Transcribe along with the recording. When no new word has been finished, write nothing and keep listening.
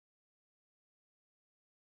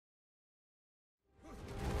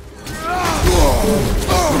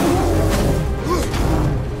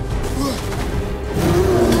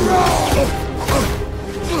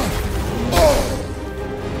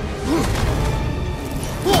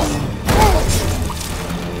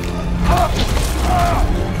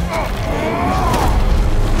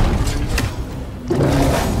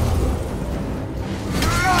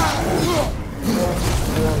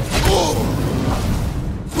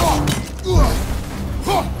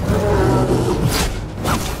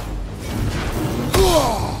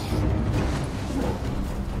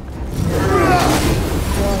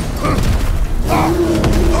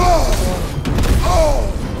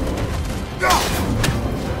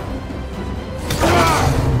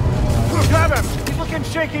Grab him! He's looking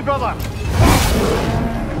shaky, brother!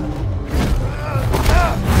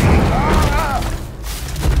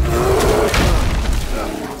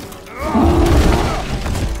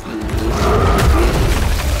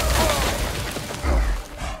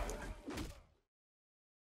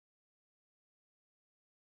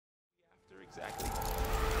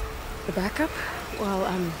 The backup? Well,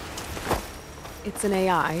 it's an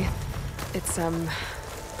AI. It's hard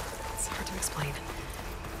to explain.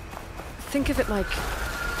 Think of it like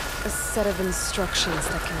a set of instructions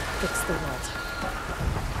that can fix the world.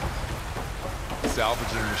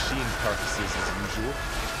 Salvaging machine carcasses as usual.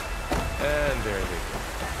 And there they go.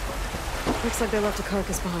 Looks like they left a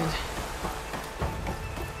carcass behind.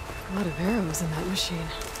 A lot of arrows in that machine.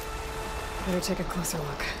 Better take a closer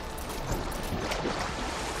look.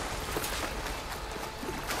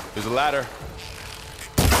 There's a ladder.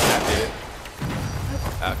 That did it.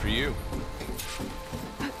 After you.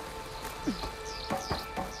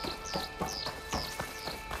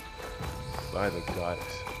 By the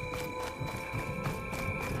goddess.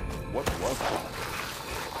 What was that?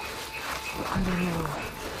 I don't know.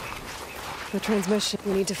 The transmission.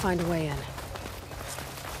 We need to find a way in.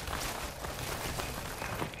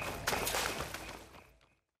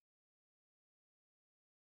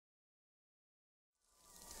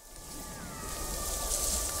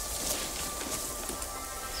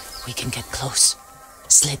 We can get close,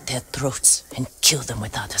 slit their throats, and kill them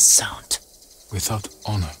without a sound. Without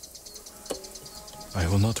honor. I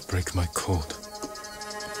will not break my code.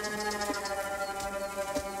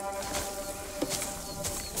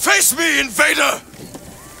 Face me, invader!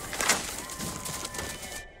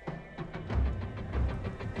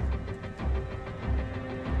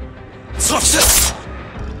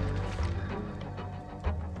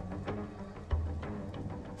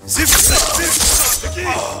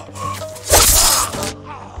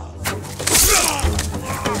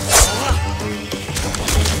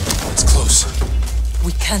 It's close.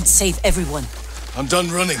 We can't save everyone. I'm done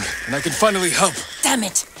running, and I can finally help. Damn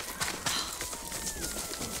it!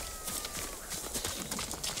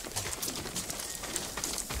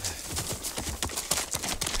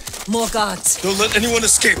 More guards. Don't let anyone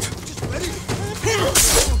escape.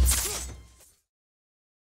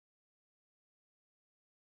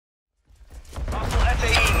 Hostile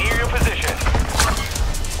SAE near your position.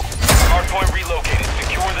 Hardpoint relocated.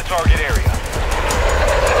 Secure the target area.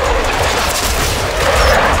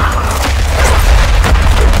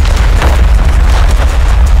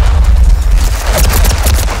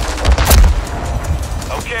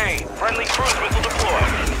 Okay, friendly cruise missile deployed.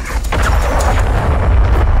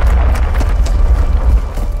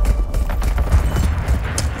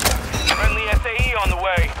 Friendly SAE on the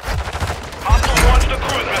way. Hostile launched a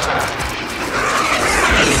cruise missile.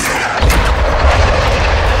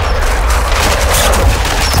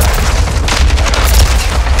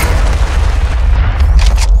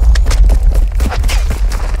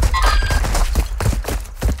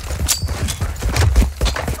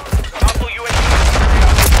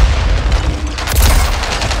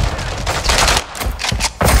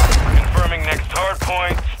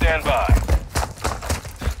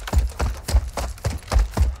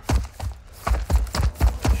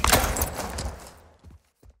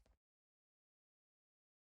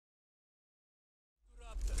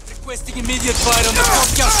 Requesting immediate fire on the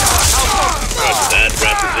podcast. Roger that.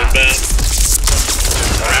 Raptors inbound.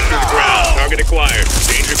 Raptors ground. Target acquired.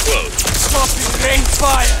 Danger close. Copy. Rain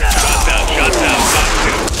fire. Shots out. Shots out. Top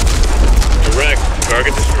 2. Direct.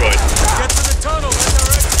 Target destroyed. Get to the tunnel.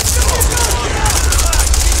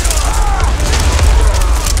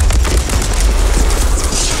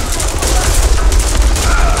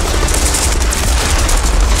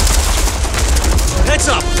 Heads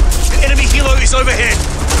up! The enemy helo is overhead!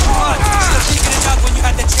 Come on! Should have taken it out when you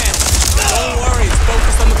had the chance. Don't worry,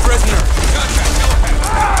 focus on the prisoner.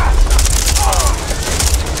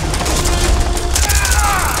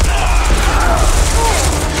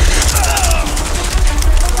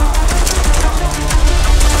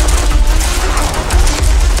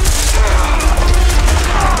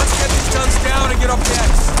 Let's get these guns down and get up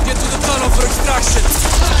next. Get to the tunnel for extraction.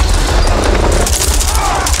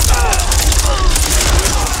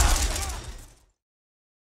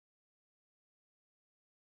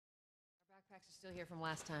 Backpacks are still here from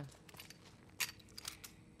last time.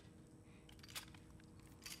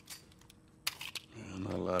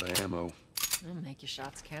 Not a lot of ammo. It'll make your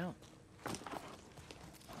shots count.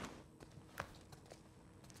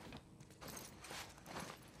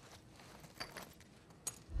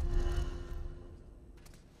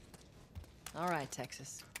 All right,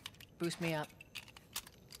 Texas. Boost me up.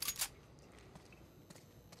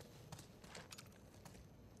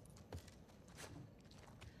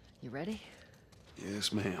 You ready?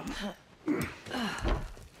 Yes, ma'am.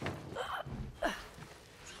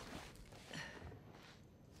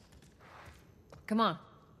 Come on.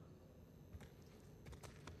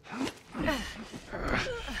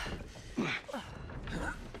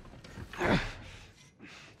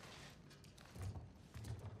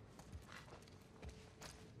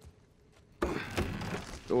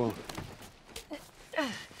 Go on.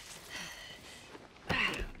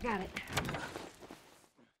 Got it.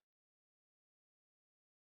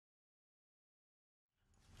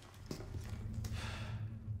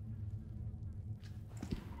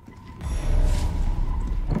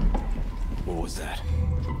 What was that?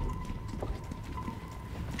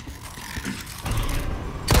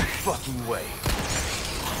 No fucking way.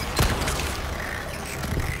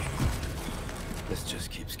 This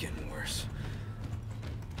just keeps getting worse.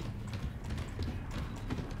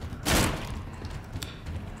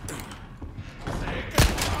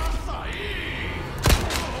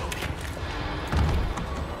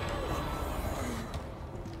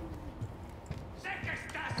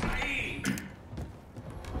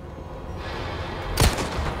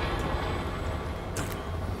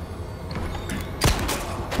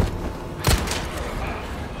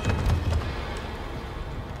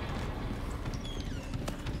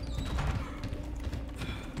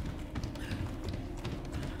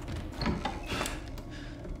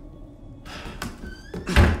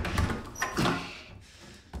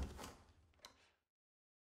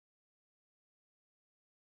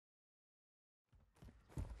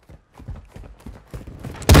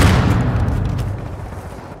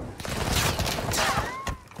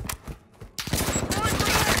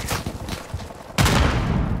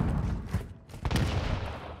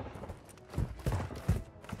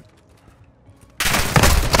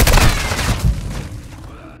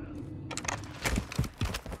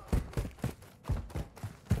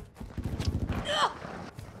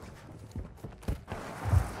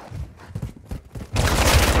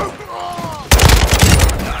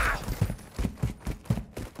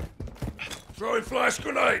 Throwing flash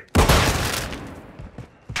grenade!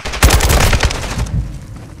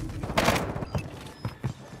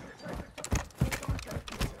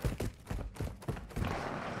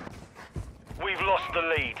 We've lost the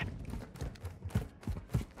lead.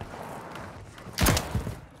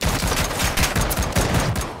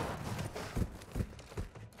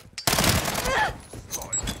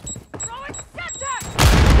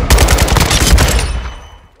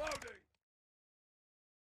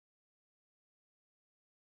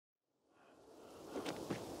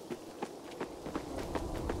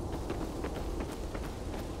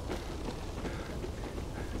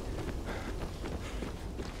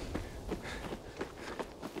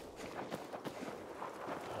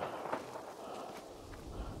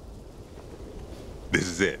 This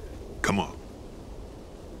is it. Come on.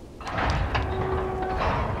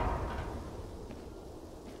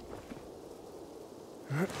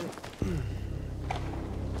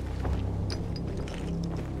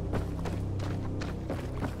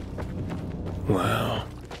 Wow.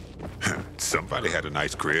 Somebody had a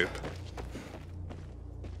nice crib.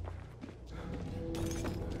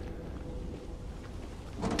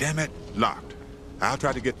 Damn it, locked. I'll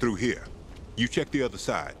try to get through here. You check the other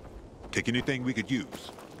side. Take anything we could use.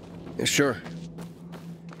 Yeah, sure.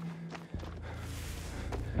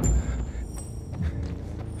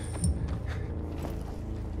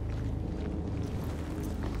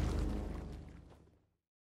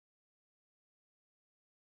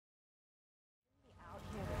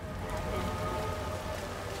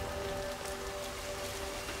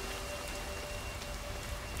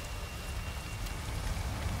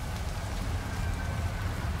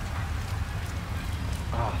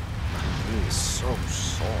 So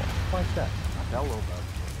soft. Like that. A bellow about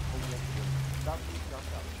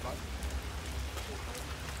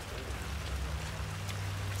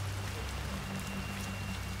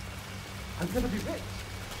I'm gonna be rich.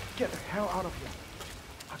 Get the hell out of here.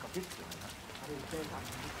 I got this guy.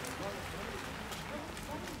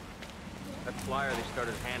 That flyer they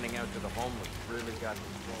started handing out to the homeless really got me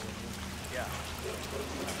rolling. Yeah.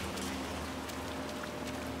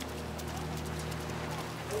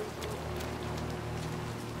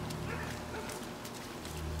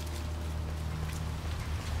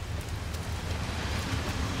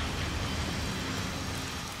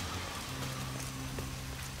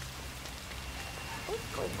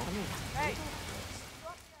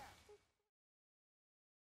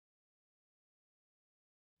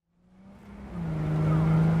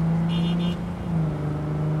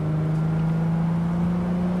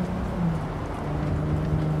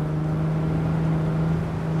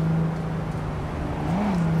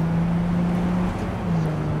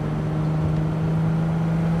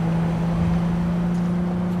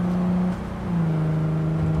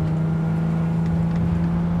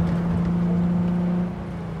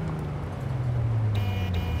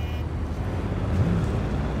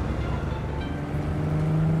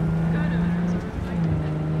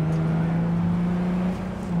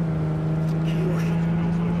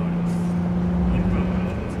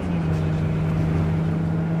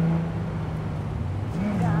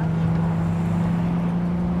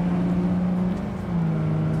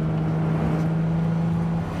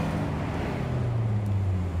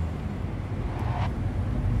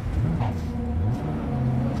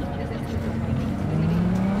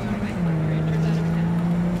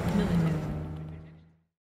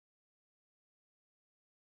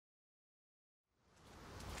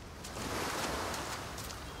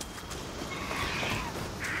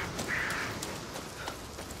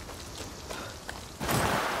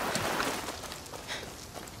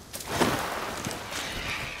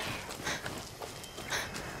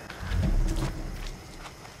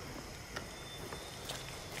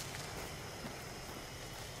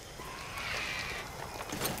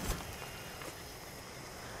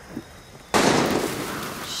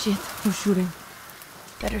 Shit, who's shooting?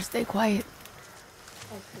 Better stay quiet.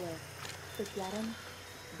 I swear, the garden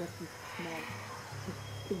doesn't smell. It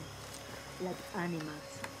stinks like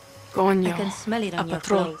animals. Coño, I can smell it on a your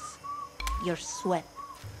patrol. clothes, your sweat.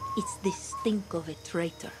 It's the stink of a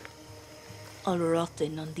traitor. All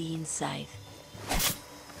rotten on the inside.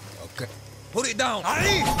 Okay. Put it down!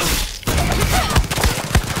 Ali!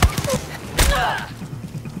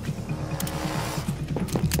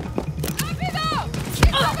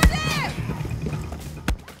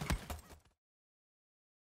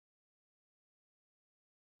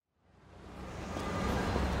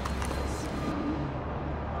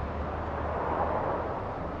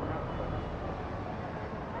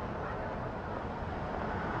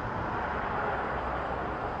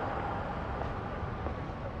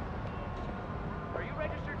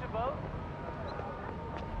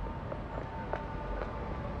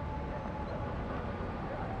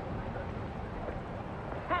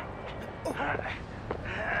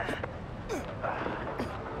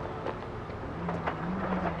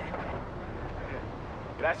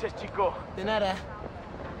 Gracias, chico. De nada.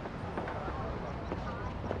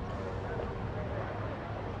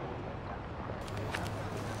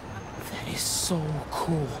 That is so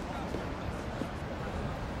cool.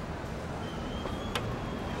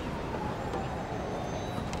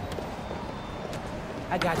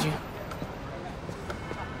 I got you.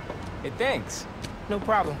 Hey, thanks. No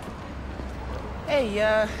problem.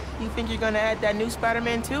 Hey, you think you're gonna add that new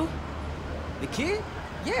Spider-Man too? The kid?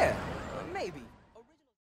 Yeah, maybe.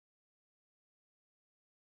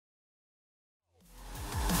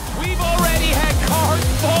 We've already had cars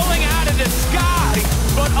falling out of the sky,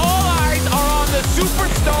 but all eyes are on the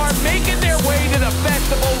superstar making their way to the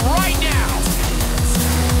festival right now.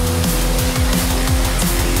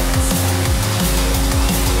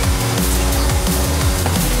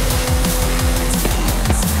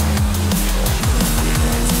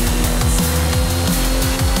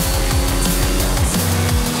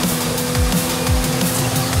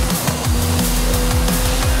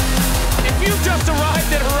 If you just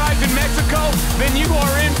arrived at Horizon Mexico, then you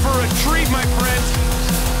are in for a treat, my friends.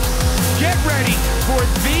 Get ready for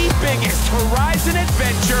the biggest Horizon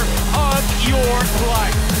adventure of your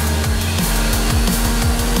life.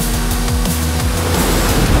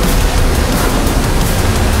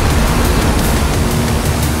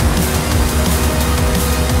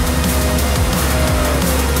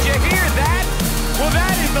 Did you hear that? Well,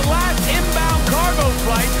 that is the last inbound cargo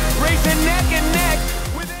flight racing neck and neck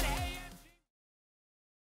with an AMD.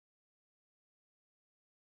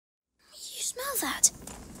 You smell that?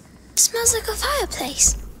 It smells like a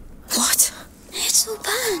fireplace. What? It's all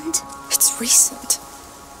burned. It's recent.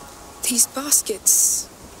 These baskets,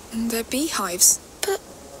 they're beehives. But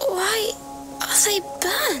why are they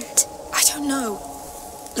burned? I don't know.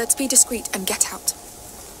 Let's be discreet and get out.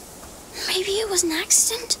 Maybe it was an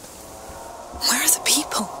accident? Where are the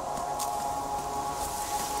people?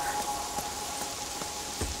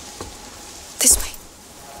 This way.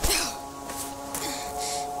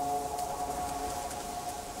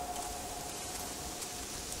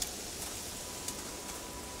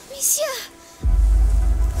 Monsieur!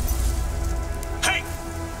 Hey!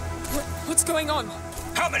 going on?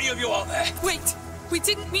 How many of you are there? Wait! We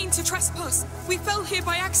didn't mean to trespass. We fell here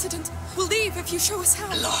by accident. We'll leave if you show us how.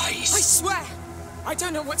 Lies! I swear! I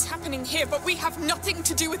don't know what's happening here, but we have nothing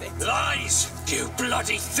to do with it. Lies! You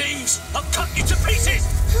bloody thieves! I'll cut you to pieces!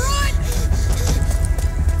 Run!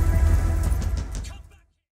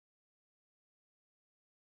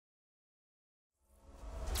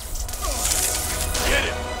 Get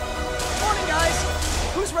it! Morning, guys!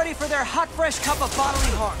 Who's ready for their hot, fresh cup of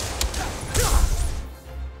bodily harm?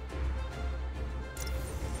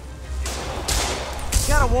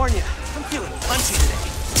 Gotta warn you, I'm feeling punchy today.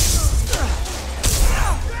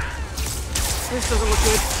 This doesn't look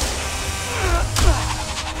good.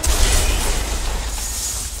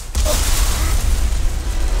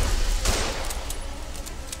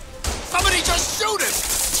 Somebody just shoot him!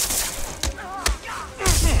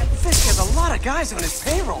 Man, Fisk has a lot of guys on his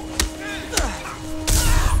payroll.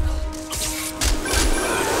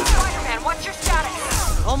 Spider-Man, what's your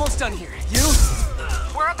status? Almost done here. You?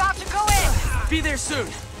 We're about to go in! Be there soon.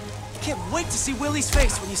 Can't wait to see Willie's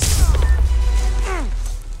face when you see...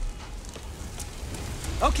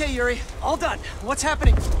 Okay, Yuri. All done. What's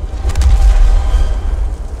happening?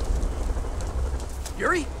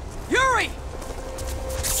 Yuri? Yuri!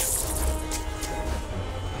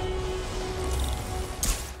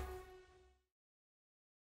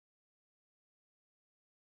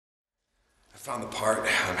 I found the part.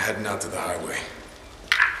 I'm heading out to the highway.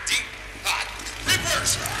 Deep hot.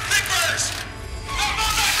 Reapers! Reapers! I'm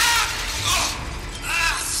on the half!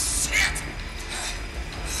 Shit!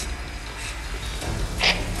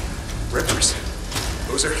 Rippers.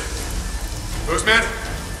 Loser. Who's man?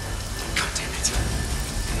 God damn it.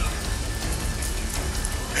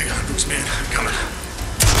 Hang on, Bruce man. I'm coming.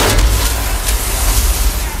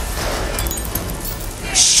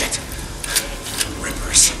 Shit!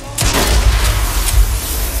 Rippers.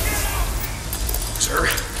 Sir,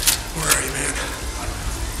 where are you, man?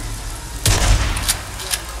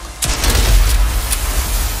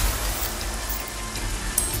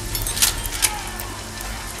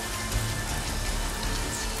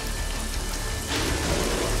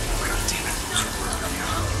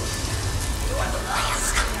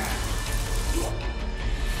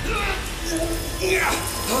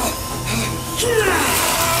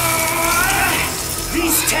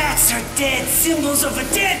 These tats are dead symbols of a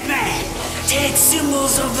dead man! Dead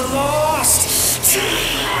symbols of the lost!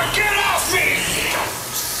 Get off me!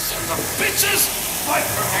 Son of bitches! Fight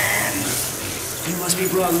for hand! You must be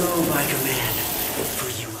brought low by command.